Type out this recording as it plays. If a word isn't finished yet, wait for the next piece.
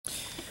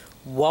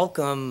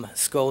Welcome,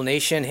 Skull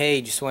Nation.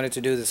 Hey, just wanted to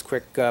do this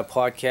quick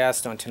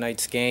podcast on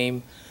tonight's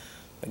game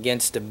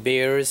against the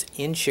Bears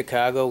in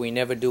Chicago. We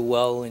never do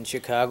well in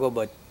Chicago,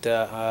 but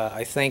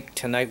I think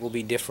tonight will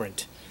be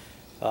different.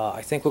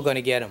 I think we're going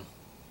to get them.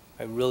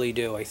 I really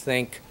do. I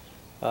think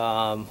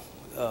the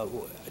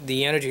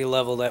energy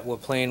level that we're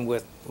playing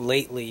with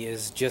lately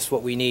is just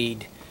what we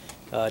need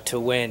to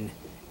win,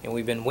 and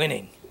we've been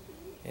winning,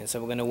 and so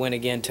we're going to win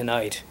again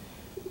tonight.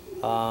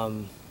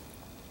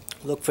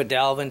 Look for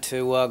Dalvin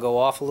to go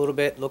off a little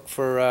bit. Look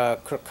for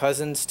Kirk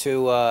Cousins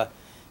to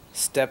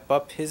step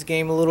up his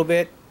game a little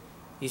bit.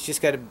 He's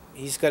got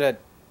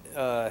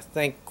to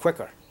think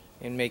quicker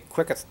and make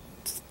quicker,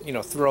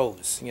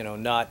 throws.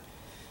 Not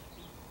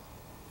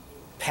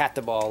pat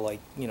the ball like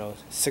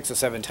 6 or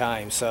 7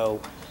 times.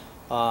 So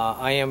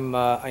I am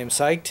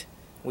psyched.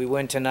 We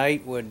win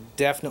tonight. We're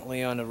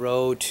definitely on the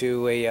road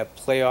to a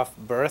playoff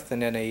berth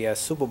and then a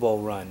Super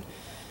Bowl run.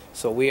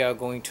 So we are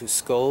going to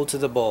skull to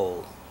the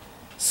bowl.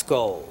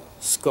 Skull,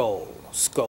 skull, skull.